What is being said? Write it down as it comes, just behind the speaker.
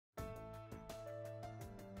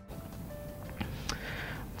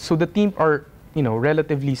So the TEEMP are,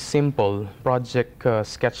 relatively simple project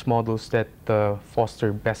sketch models that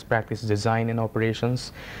foster best practice design and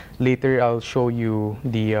operations. Later, I'll show you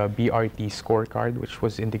the BRT scorecard, which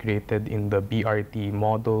was integrated in the BRT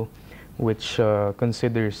model, which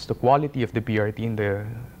considers the quality of the BRT in the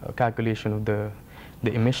calculation of the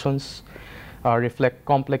emissions, reflect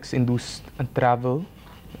complex induced travel,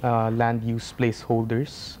 land use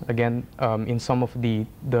placeholders. Again, in some of the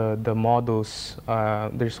models,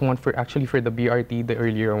 there's one for the BRT, the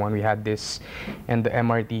earlier one we had this, and the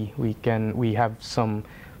MRT we have some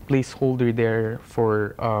placeholder there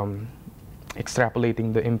for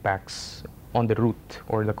extrapolating the impacts on the route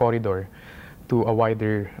or the corridor to a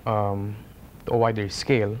wider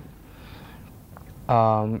scale,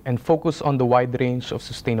 and focus on the wide range of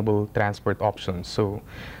sustainable transport options. So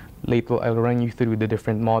later, I'll run you through the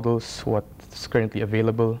different models, what's currently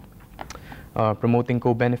available. Promoting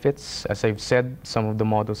co-benefits, as I've said, some of the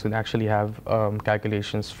models would actually have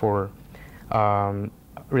calculations for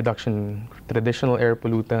reduction traditional air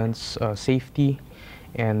pollutants, safety,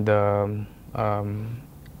 and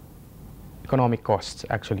economic costs,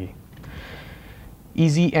 actually.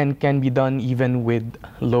 Easy and can be done even with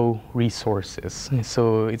low resources.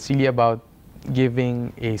 So it's really about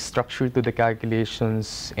giving a structure to the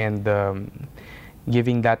calculations and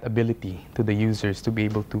giving that ability to the users to be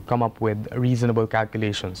able to come up with reasonable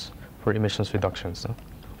calculations for emissions reductions.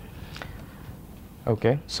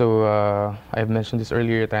 Okay, so I've mentioned this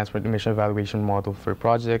earlier, transport emission evaluation model for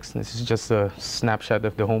projects. This is just a snapshot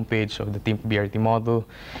of the homepage of the TEEMP BRT model.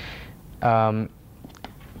 Can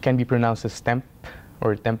be pronounced as TEMP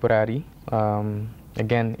or temporary.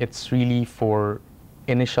 Again, it's really for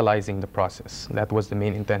initializing the process. That was the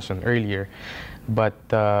main intention earlier. But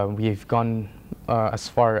we've gone as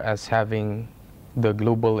far as having the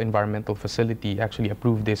Global Environmental Facility actually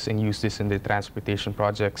approve this and use this in their transportation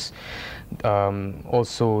projects.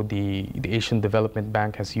 Also, the Asian Development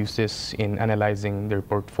Bank has used this in analyzing their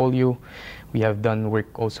portfolio. We have done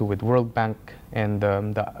work also with World Bank, and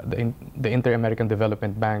the Inter-American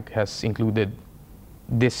Development Bank has included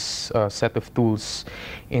this set of tools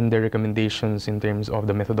in their recommendations in terms of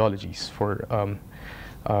the methodologies for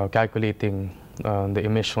calculating the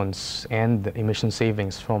emissions and the emission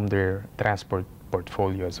savings from their transport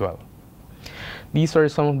portfolio as well. These are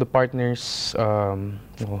some of the partners,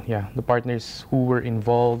 the partners who were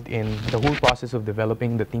involved in the whole process of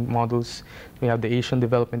developing the TEEMP models. We have the Asian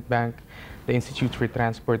Development Bank, the Institute for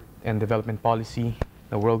Transport and Development Policy,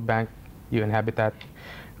 the World Bank, UN Habitat,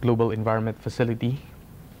 Global Environment Facility,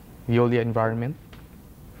 Veolia Environment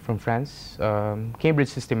from France, Cambridge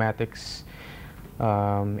Systematics,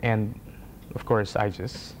 and of course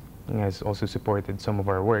IGES has also supported some of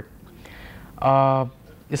our work.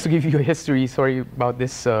 Just to give you a history, sorry about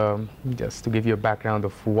this, just to give you a background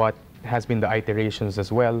of what has been the iterations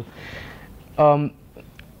as well.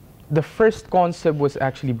 The first concept was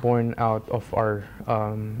actually born out of our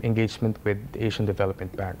engagement with the Asian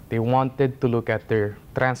Development Bank. They wanted to look at their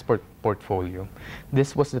transport portfolio.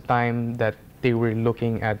 This was the time that they were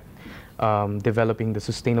looking at developing the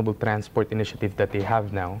sustainable transport initiative that they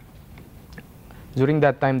have now. During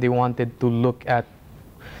that time, they wanted to look at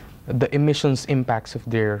the emissions impacts of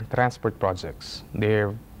their transport projects.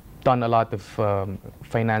 They've done a lot of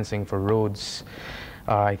financing for roads.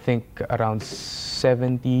 I think around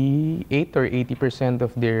 78 or 80%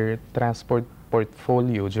 of their transport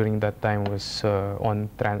portfolio during that time was on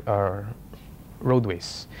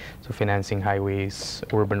roadways, so financing highways,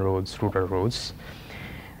 urban roads, rural roads.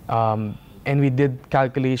 And we did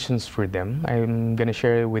calculations for them. I'm going to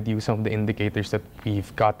share with you some of the indicators that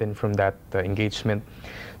we've gotten from that engagement.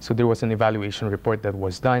 So there was an evaluation report that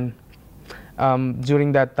was done.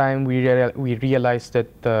 During that time, we realized that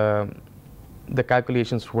the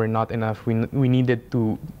calculations were not enough. We needed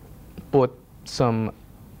to put some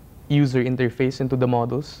user interface into the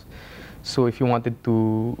models. So if you wanted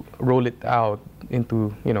to roll it out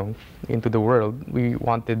into the world, we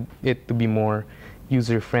wanted it to be more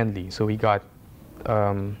user-friendly. So we got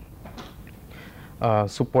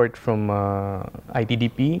support from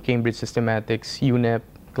ITDP, Cambridge Systematics, UNEP,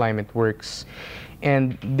 ClimateWorks,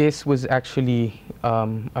 and this was actually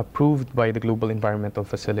approved by the Global Environmental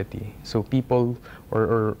Facility. So people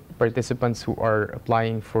or participants who are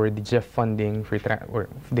applying for the GEF funding, or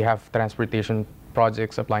they have transportation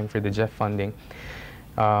projects applying for the GEF funding,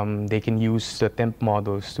 they can use the TEMP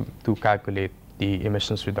models to calculate the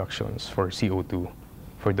emissions reductions for CO2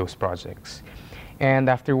 for those projects. And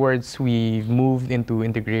afterwards, we moved into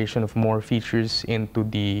integration of more features into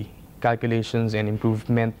the calculations and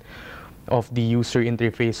improvement of the user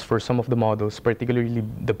interface for some of the models, particularly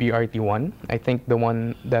the BRT1. I think the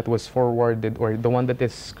one that was forwarded, or the one that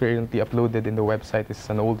is currently uploaded in the website, is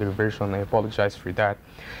an older version. I apologize for that.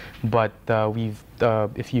 But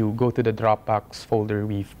if you go to the Dropbox folder,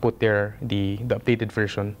 we've put there the updated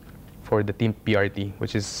version for the TEEMP BRT,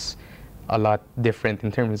 which is a lot different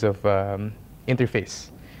in terms of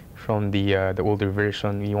interface from the older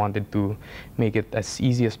version. We wanted to make it as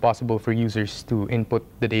easy as possible for users to input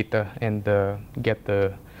the data and get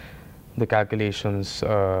the calculations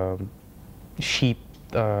sheet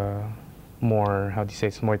more, how do you say,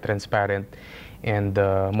 it's more transparent and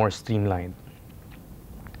more streamlined.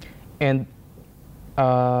 And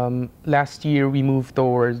last year we moved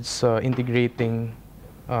towards integrating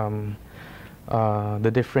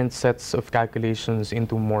the different sets of calculations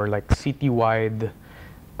into more like city-wide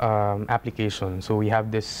application. So we have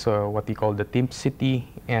this, what we call the TEEMP City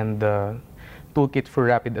and the Toolkit for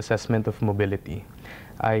Rapid Assessment of Mobility.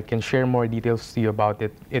 I can share more details to you about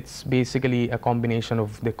it. It's basically a combination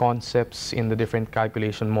of the concepts in the different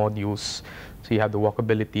calculation modules. So you have the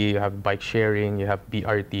walkability, you have bike sharing, you have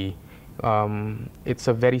BRT. It's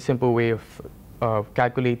a very simple way of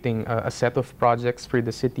calculating a set of projects for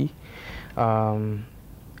the city.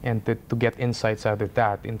 And to get insights out of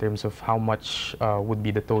that in terms of how much would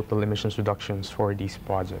be the total emissions reductions for these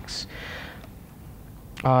projects.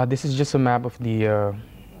 This is just a map of the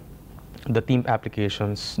TEEMP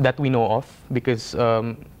applications that we know of, because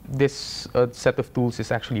this set of tools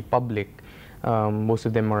is actually public. Most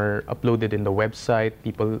of them are uploaded in the website.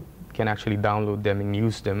 People can actually download them and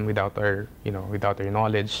use them without our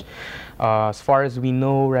knowledge. As far as we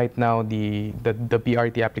know right now, the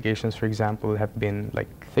BRT applications, for example, have been like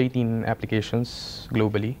 13 applications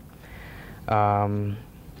globally.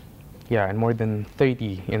 Yeah, and more than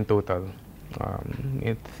 30 in total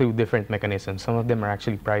through different mechanisms. Some of them are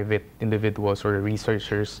actually private individuals or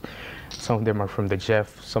researchers. Some of them are from the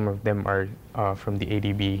GEF. Some of them are from the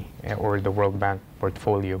ADB or the World Bank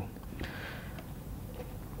portfolio.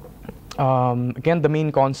 Again, the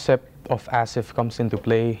main concept of ASIF comes into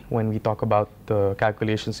play when we talk about the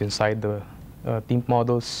calculations inside the TEEMP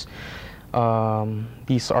models.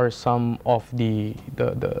 These are some of the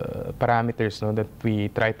parameters that we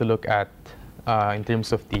try to look at in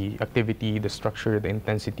terms of the activity, the structure, the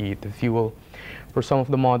intensity, the fuel. For some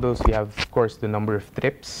of the models, we have, of course, the number of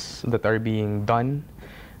trips that are being done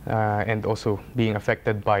and also being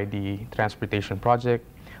affected by the transportation project.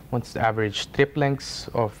 What's the average trip lengths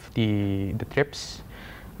of the trips?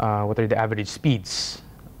 What are the average speeds?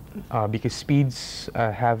 Because speeds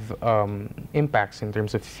have impacts in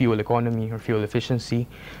terms of fuel economy or fuel efficiency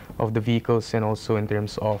of the vehicles, and also in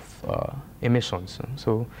terms of emissions.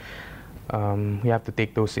 So we have to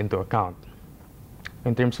take those into account.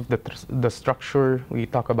 In terms of the structure, we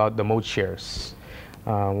talk about the mode shares.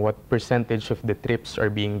 What percentage of the trips are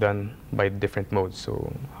being done by different modes?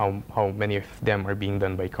 So how many of them are being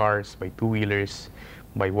done by cars, by two-wheelers,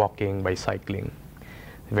 by walking, by cycling?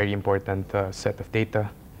 Very important set of data.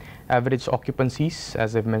 Average occupancies,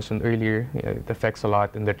 as I've mentioned earlier, it affects a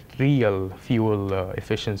lot in the real fuel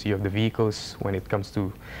efficiency of the vehicles when it comes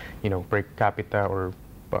to, per capita or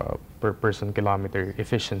per person kilometer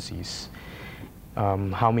efficiencies.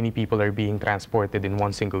 How many people are being transported in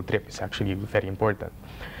one single trip is actually very important.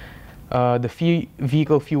 The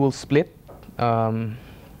vehicle fuel split,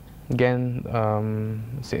 again,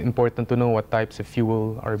 it's important to know what types of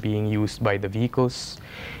fuel are being used by the vehicles,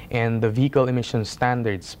 and the vehicle emission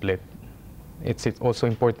standard split. It's also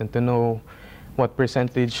important to know what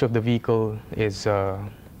percentage of the vehicle is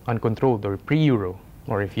uncontrolled or pre-Euro,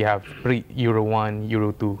 or if you have pre-Euro 1,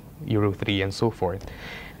 Euro 2, Euro 3, and so forth.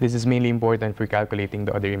 This is mainly important for calculating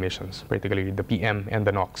the other emissions, particularly the PM and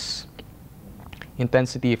the NOx.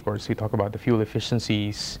 Intensity, of course, we talk about the fuel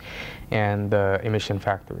efficiencies and the emission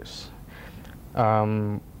factors.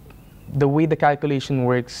 The way the calculation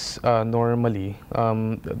works normally,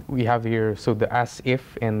 we have here, so the ASIF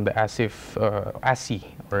and the ASI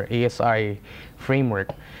or ASI framework.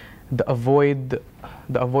 The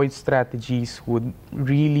avoid strategies would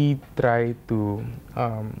really try to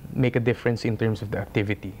make a difference in terms of the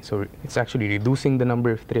activity. So it's actually reducing the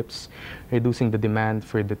number of trips, reducing the demand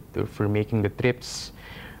for making the trips,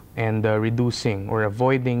 and reducing or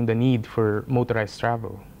avoiding the need for motorized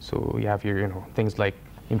travel. So you have here, things like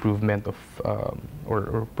improvement of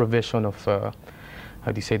or provision of how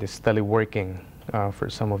do you say this, teleworking for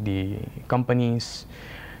some of the companies.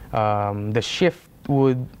 The shift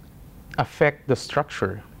would affect the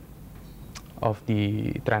structure of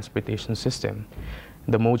the transportation system,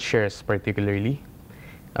 the mode shares particularly.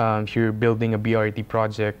 If you're building a BRT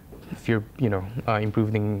project, if you're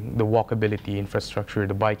improving the walkability infrastructure,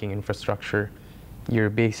 the biking infrastructure, you're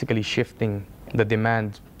basically shifting the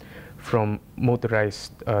demand from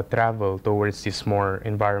motorized travel towards these more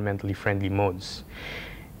environmentally friendly modes.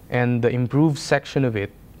 And the improved section of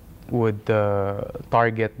it would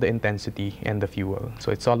target the intensity and the fuel.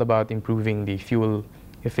 So it's all about improving the fuel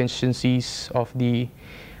efficiencies of the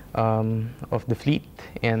fleet,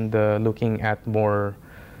 and looking at more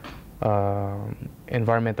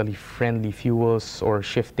environmentally friendly fuels, or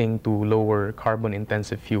shifting to lower carbon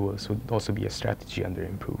intensive fuels would also be a strategy under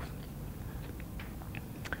improve.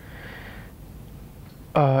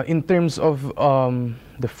 In terms of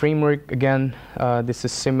the framework, again, this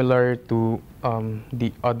is similar to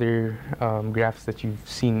the other graphs that you've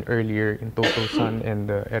seen earlier in Toto-san and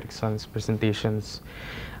Ericsson's presentations.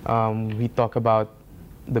 We talk about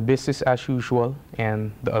the business as usual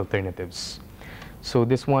and the alternatives. So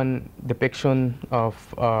this one, depiction of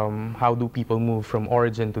how do people move from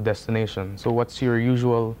origin to destination. So what's your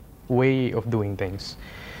usual way of doing things?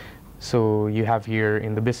 So you have here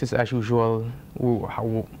in the business as usual,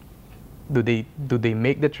 how do they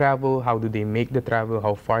make the travel? How do they make the travel?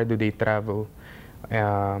 How far do they travel?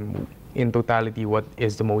 In totality, what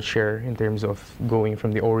is the mode share in terms of going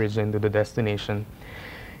from the origin to the destination?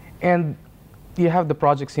 And you have the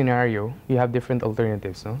project scenario. You have different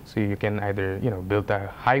alternatives, no? So you can either build a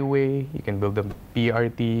highway, you can build a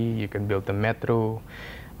BRT, you can build a metro,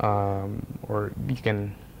 or you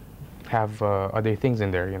can have other things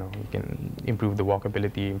in there. You can improve the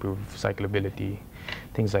walkability, improve cyclability,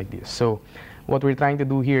 things like this. So what we're trying to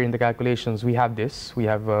do here in the calculations, we have this. We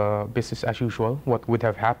have business as usual, what would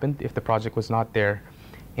have happened if the project was not there,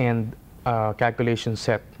 and calculation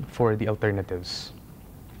set for the alternatives,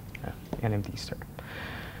 NMT star.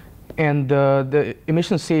 And the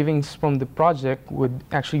emission savings from the project would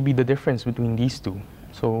actually be the difference between these two.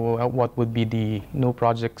 So what would be the no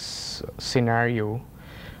projects scenario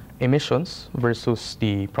emissions versus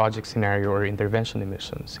the project scenario or intervention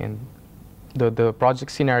emissions? And the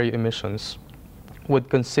project scenario emissions would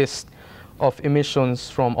consist of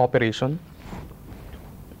emissions from operation.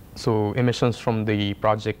 So emissions from the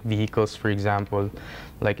project vehicles, for example,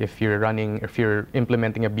 like if you're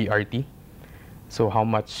implementing a BRT, so how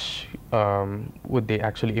much would they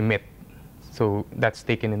actually emit? So that's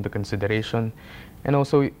taken into consideration. And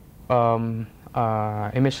also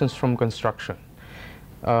emissions from construction.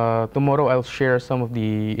 Tomorrow I'll share some of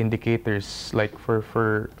the indicators, like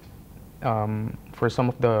for some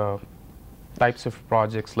of the types of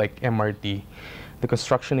projects like MRT, the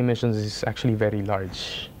construction emissions is actually very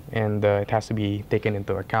large, and it has to be taken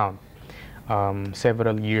into account.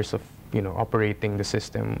 Several years of operating the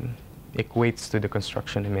system equates to the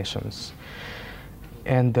construction emissions.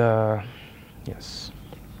 And yes,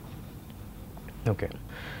 okay.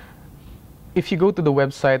 If you go to the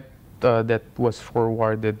website that was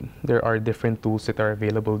forwarded, there are different tools that are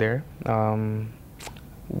available there.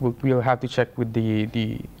 We'll have to check with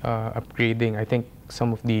the upgrading. I think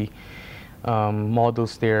some of the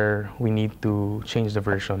models there, we need to change the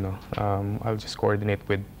version. No? I'll just coordinate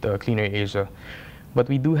with Cleaner Asia. But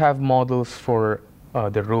we do have models for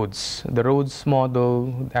the roads. The roads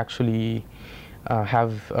model actually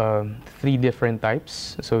have 3 different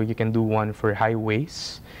types. So you can do one for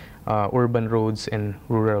highways, urban roads, and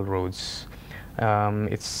rural roads.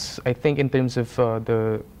 I think in terms of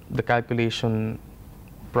the calculation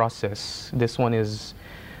process, this one is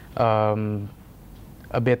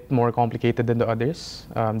a bit more complicated than the others.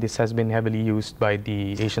 This has been heavily used by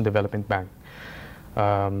the Asian Development Bank.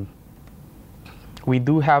 We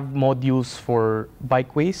do have modules for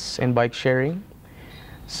bikeways and bike sharing.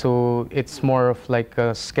 So it's more of like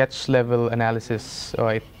a sketch level analysis.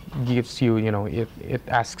 It gives you, it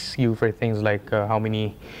asks you for things like how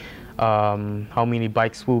many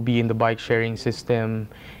bikes will be in the bike sharing system,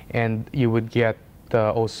 and you would get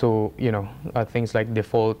also, things like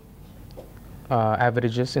default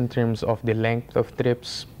averages in terms of the length of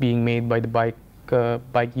trips being made by the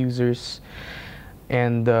bike users.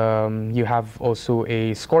 And you have also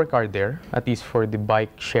a scorecard there, at least for the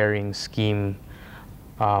bike sharing scheme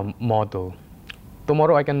model.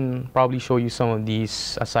 Tomorrow I can probably show you some of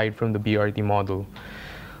these aside from the BRT model,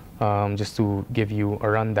 just to give you a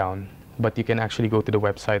rundown. But you can actually go to the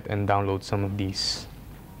website and download some of these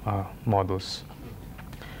models.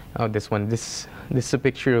 This one, this is a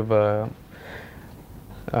picture of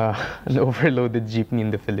an overloaded jeepney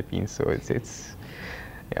in the Philippines. So it's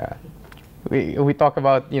yeah. We talk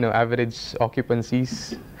about average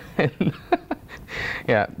occupancies, and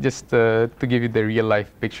yeah, just to give you the real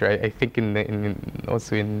life picture. I think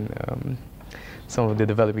also in some of the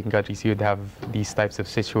developing countries, you'd have these types of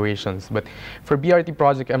situations. But for BRT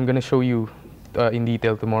project, I'm going to show you in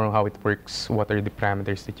detail tomorrow how it works, what are the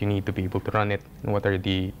parameters that you need to be able to run it, and what are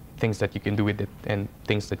the things that you can do with it and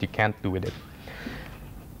things that you can't do with it.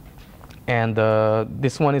 And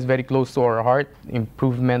this one is very close to our heart,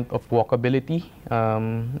 improvement of walkability.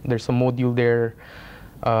 There's a module there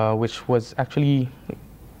which was actually,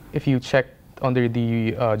 if you check under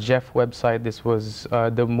the Jeff website, this was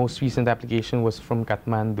the most recent application was from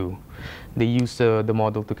Kathmandu. They used the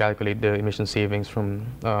model to calculate the emission savings from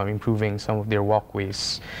improving some of their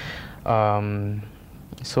walkways.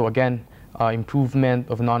 So again, improvement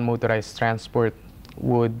of non-motorized transport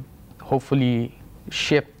would hopefully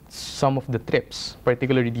shift some of the trips,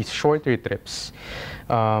 particularly these shorter trips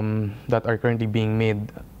that are currently being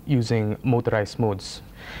made using motorized modes.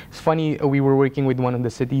 It's funny, we were working with one of the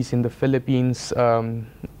cities in the Philippines. You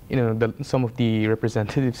know, some of the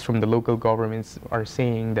representatives from the local governments are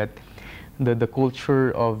saying that the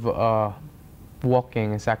culture of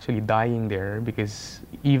walking is actually dying there, because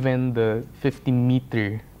even the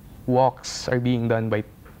 50-meter walks are being done by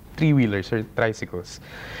three-wheelers or tricycles.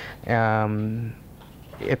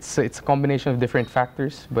 It's a combination of different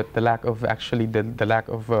factors, but the lack of the lack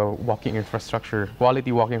of walking infrastructure,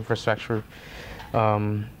 quality walking infrastructure,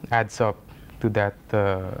 adds up to that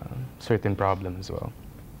certain problem as well.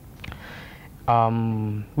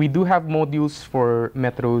 We do have modules for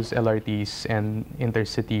metros, LRTs, and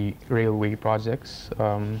intercity railway projects.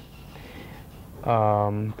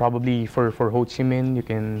 Probably for Ho Chi Minh, you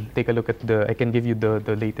can take a look at I can give you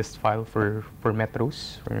the latest file for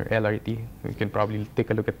metros, for LRT. You can probably take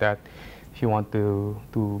a look at that if you want to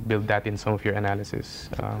build that in some of your analysis.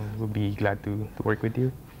 We'll be glad to work with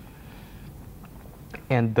you.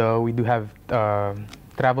 And we do have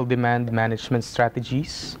travel demand management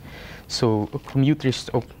strategies. So commuter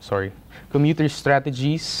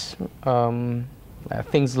strategies,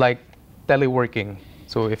 things like teleworking.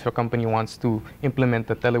 So if a company wants to implement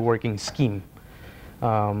a teleworking scheme,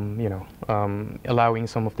 allowing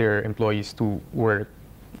some of their employees to work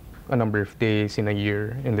a number of days in a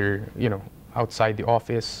year in their, outside the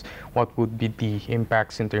office, what would be the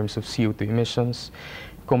impacts in terms of CO2 emissions?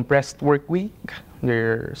 Compressed work week,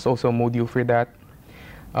 there's also a module for that.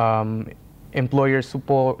 Employer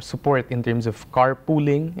support in terms of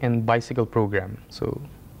carpooling and bicycle program. So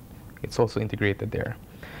it's also integrated there.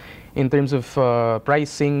 In terms of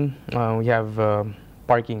pricing, we have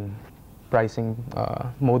parking pricing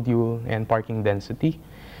module and parking density.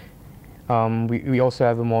 We also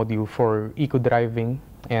have a module for eco-driving,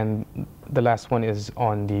 and the last one is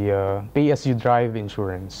on the pay-as-you-drive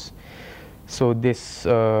insurance. So this,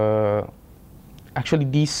 actually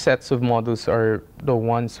these sets of models are the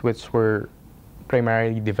ones which were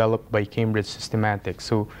primarily developed by Cambridge Systematics.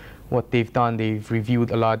 So what they've done, they've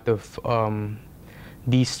reviewed a lot of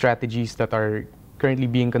these strategies that are currently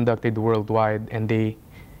being conducted worldwide, and they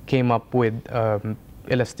came up with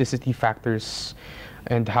elasticity factors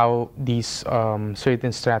and how these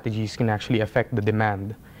certain strategies can actually affect the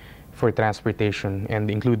demand for transportation, and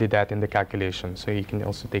included that in the calculation. So you can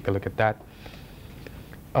also take a look at that.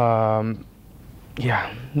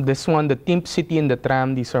 Yeah, this one, the TEEMP city and the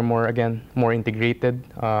tram, these are more integrated,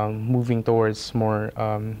 moving towards more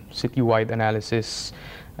citywide analysis.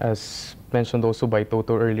 As mentioned also by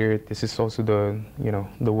Toto earlier, this is also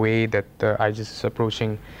the way that IGES is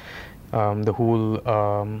approaching the whole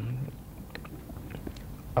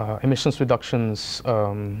emissions reductions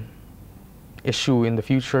issue in the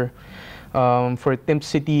future. For TEEMP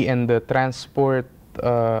city and the transport,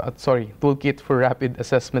 toolkit for rapid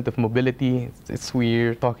assessment of mobility.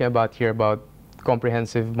 We're talking about here about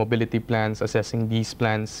comprehensive mobility plans, assessing these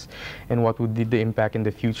plans and what would be the impact in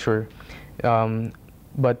the future.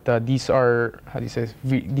 But these are,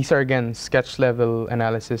 these are again sketch level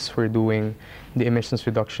analysis for doing the emissions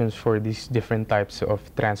reductions for these different types of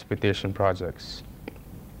transportation projects.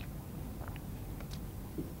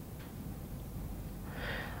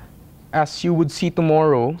 As you would see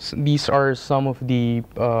tomorrow, these are some of the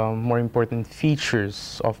more important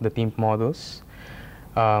features of the TEEMP models.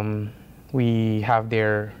 We have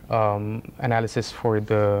their analysis for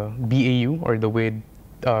the BAU, or the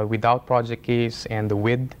without project case, and the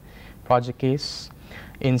with project case.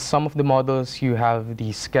 In some of the models, you have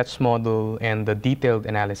the sketch model and the detailed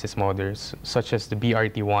analysis models, such as the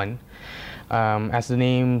BRT1. As the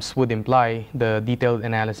names would imply, the detailed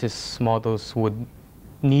analysis models would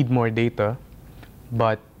need more data,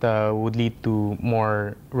 but would lead to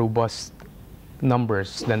more robust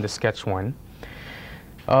numbers than the sketch one.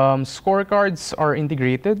 Scorecards are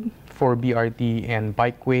integrated for BRT and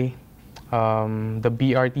bikeway. The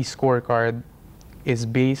BRT scorecard is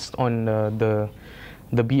based on the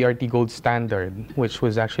BRT gold standard, which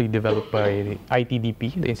was actually developed by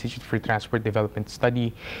ITDP, the Institute for Transport Development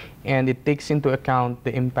Study, and it takes into account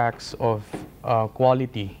the impacts of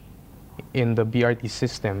quality in the BRT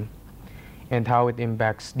system and how it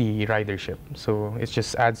impacts the ridership. So it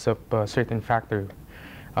just adds up a certain factor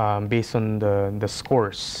based on the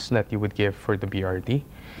scores that you would give for the BRT.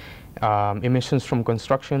 Emissions from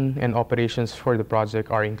construction and operations for the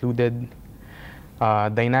project are included.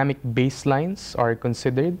 Dynamic baselines are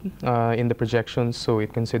considered in the projections, so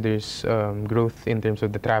it considers growth in terms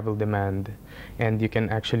of the travel demand, and you can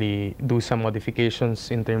actually do some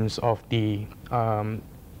modifications in terms of the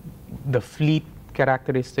fleet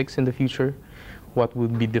characteristics in the future. What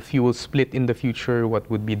would be the fuel split in the future? What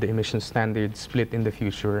would be the emission standard split in the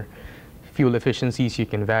future? Fuel efficiencies you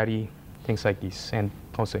can vary, things like these, and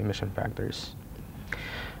also emission factors.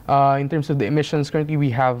 In terms of the emissions, currently we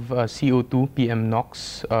have CO2, PM,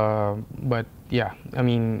 NOx, but yeah, I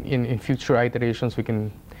mean, in future iterations we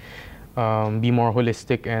can be more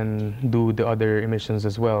holistic and do the other emissions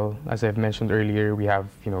as well. As I've mentioned earlier, we have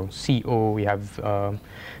CO, we have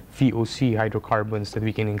VOC, hydrocarbons that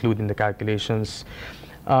we can include in the calculations.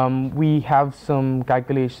 We have some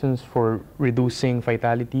calculations for reducing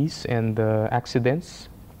fatalities and accidents.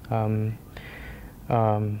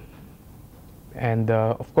 And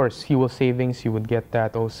of course, fuel savings, you would get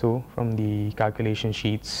that also from the calculation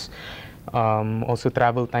sheets. Also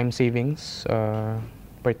travel time savings,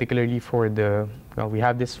 particularly for we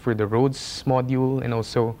have this for the roads module and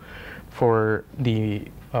also for the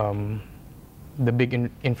big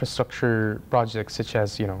infrastructure projects such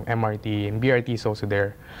as MRT and BRT is also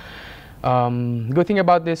there. Good thing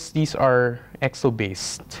about this, these are Excel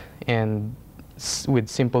based and with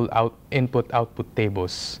simple input-output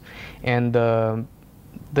tables. And the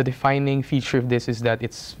defining feature of this is that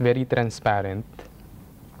it's very transparent,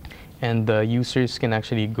 and the users can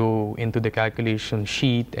actually go into the calculation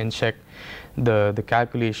sheet and check the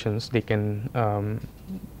calculations. They can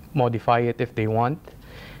modify it if they want.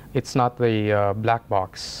 It's not a black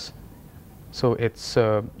box, so it's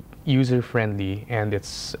user-friendly and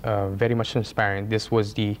it's very much transparent. This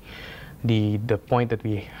was the point that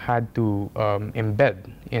we had to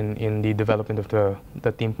embed in the development of the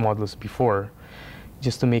TEEMP models before,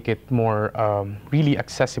 just to make it more really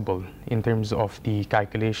accessible in terms of the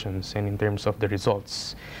calculations and in terms of the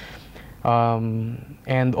results.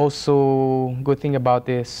 And also, good thing about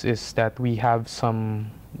this is that we have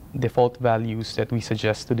some default values that we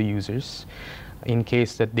suggest to the users in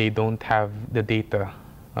case that they don't have the data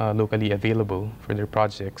locally available for their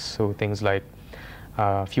projects. So things like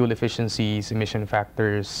fuel efficiencies, emission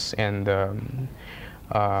factors, and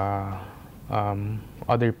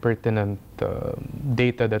other pertinent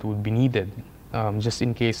data that would be needed. Just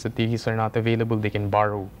in case that these are not available, they can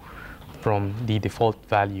borrow from the default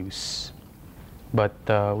values. But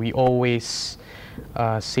we always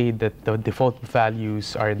say that the default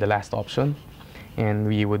values are the last option, and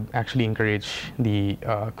we would actually encourage the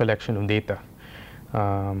collection of data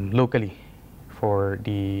locally for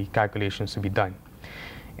the calculations to be done.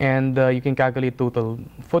 And you can calculate total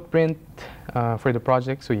footprint for the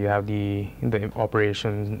project. So you have the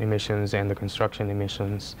operation emissions and the construction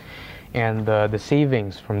emissions, and the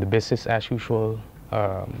savings from the business as usual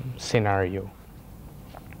scenario.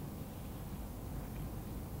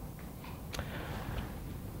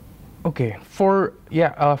 Okay, for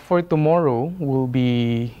tomorrow we'll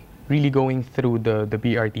be really going through the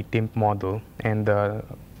BRT TEEMP model, and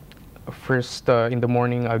first in the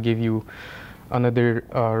morning I'll give you another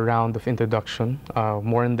round of introduction,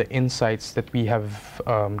 more on the insights that we have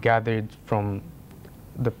gathered from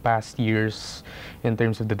the past years in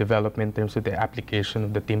terms of the development, in terms of the application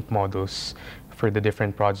of the TEEMP models for the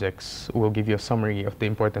different projects. We'll give you a summary of the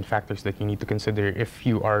important factors that you need to consider if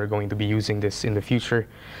you are going to be using this in the future.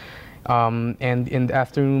 And in the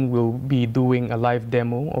afternoon, we'll be doing a live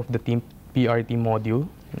demo of the TEEMP BRT module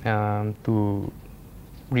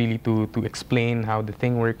to explain how the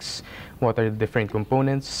thing works, what are the different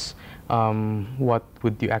components, what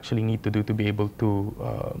would you actually need to do to be able to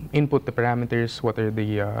input the parameters, what are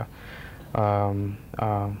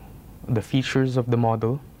the features of the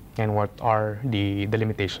model, and what are the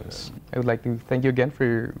limitations. I would like to thank you again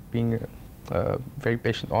for being a very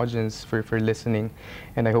patient audience, for listening,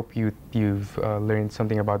 and I hope you've learned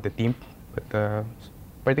something about the TEEMP, but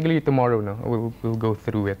particularly tomorrow, we'll go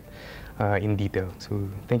through it in detail. So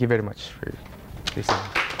thank you very much for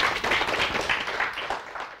listening.